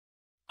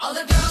All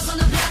the girls on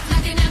the block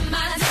knocking at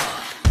my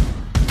door.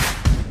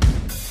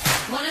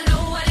 Wanna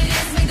know what it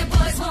is, make the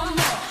boys want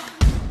more.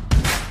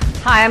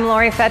 Hi, I'm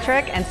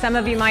Fetrick, and some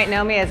of you might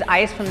know me as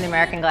Ice from the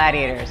American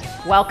Gladiators.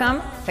 Welcome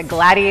to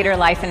Gladiator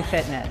Life and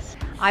Fitness.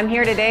 I'm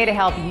here today to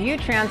help you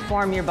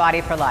transform your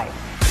body for life.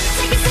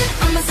 Take a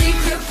sip on my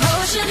secret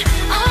potion,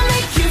 I'll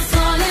make you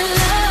fall in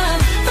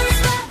love. First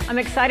step. I'm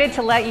excited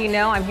to let you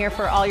know I'm here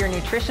for all your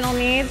nutritional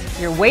needs,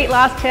 your weight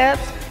loss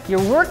tips,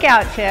 your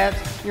workout tips,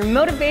 your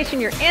motivation,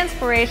 your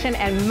inspiration,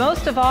 and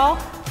most of all,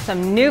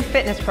 some new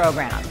fitness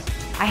programs.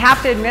 I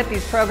have to admit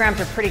these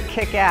programs are pretty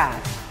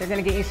kick-ass. They're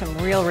gonna get you some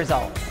real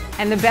results.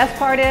 And the best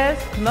part is,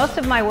 most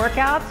of my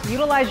workouts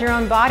utilize your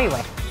own body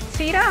weight.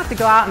 So you don't have to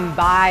go out and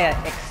buy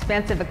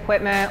expensive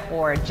equipment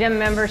or a gym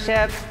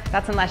membership.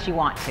 That's unless you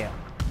want to.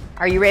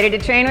 Are you ready to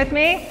train with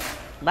me?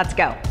 Let's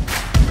go.